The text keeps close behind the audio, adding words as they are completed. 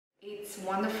It's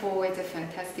wonderful, it's a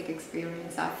fantastic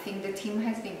experience. I think the team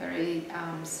has been very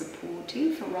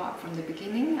supportive right from the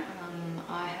beginning.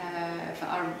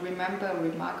 I remember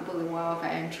remarkably well of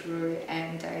Andrew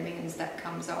and Damien that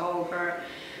comes over.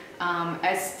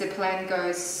 As the plan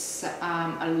goes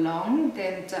along,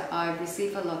 then I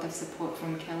receive a lot of support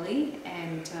from Kelly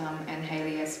and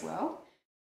Hayley as well.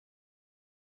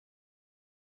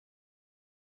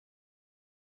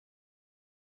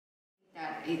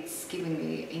 That it's given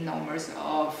me enormous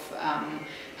of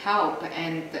help,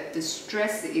 and the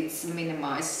stress it's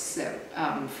minimized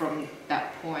from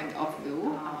that point of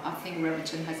view. I think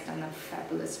Reventon has done a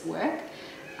fabulous work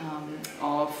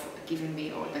of giving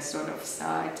me all the sort of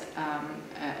side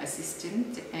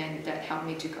assistant, and that helped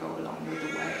me to go along with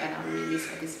the way, and I'm really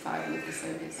satisfied with the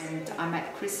service. And I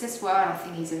met Chris as well, and I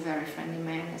think he's a very friendly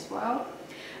man as well,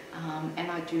 and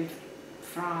I do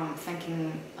from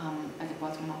thinking at the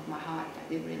bottom of my heart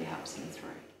that it really helps me through.